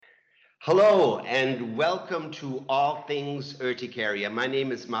Hello and welcome to All Things Urticaria. My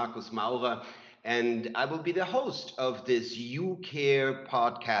name is Markus Maurer and I will be the host of this UCare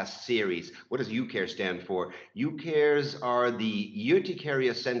podcast series. What does UCare stand for? UCares are the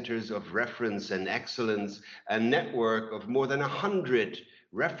Urticaria Centers of Reference and Excellence, a network of more than 100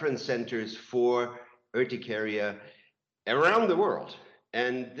 reference centers for urticaria around the world.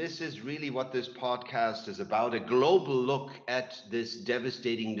 And this is really what this podcast is about, a global look at this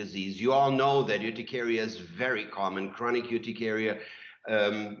devastating disease. You all know that urticaria is very common, chronic urticaria,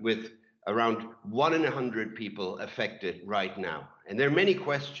 with around 1 in 100 people affected right now. And there are many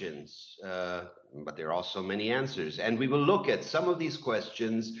questions, but there are also many answers. And we will look at some of these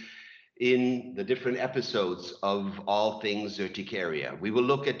questions in the different episodes of All Things Urticaria. We will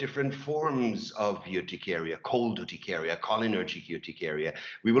look at different forms of urticaria, cold urticaria, cholinergic urticaria.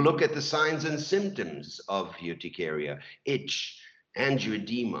 We will look at the signs and symptoms of urticaria, itch,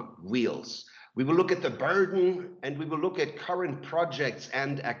 angioedema, wheals. We will look at the burden and we will look at current projects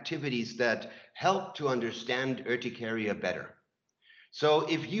and activities that help to understand urticaria better. So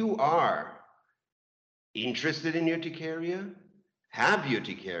if you are interested in urticaria, have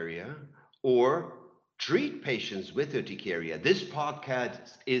urticaria, or treat patients with urticaria, this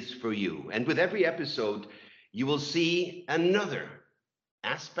podcast is for you. And with every episode, you will see another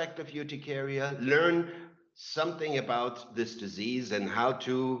aspect of urticaria, learn something about this disease and how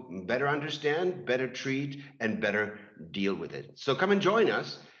to better understand, better treat, and better deal with it. So come and join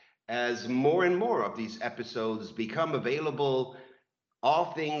us as more and more of these episodes become available.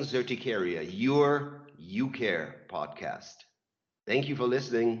 All Things Urticaria, your UCare podcast. Thank you for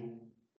listening.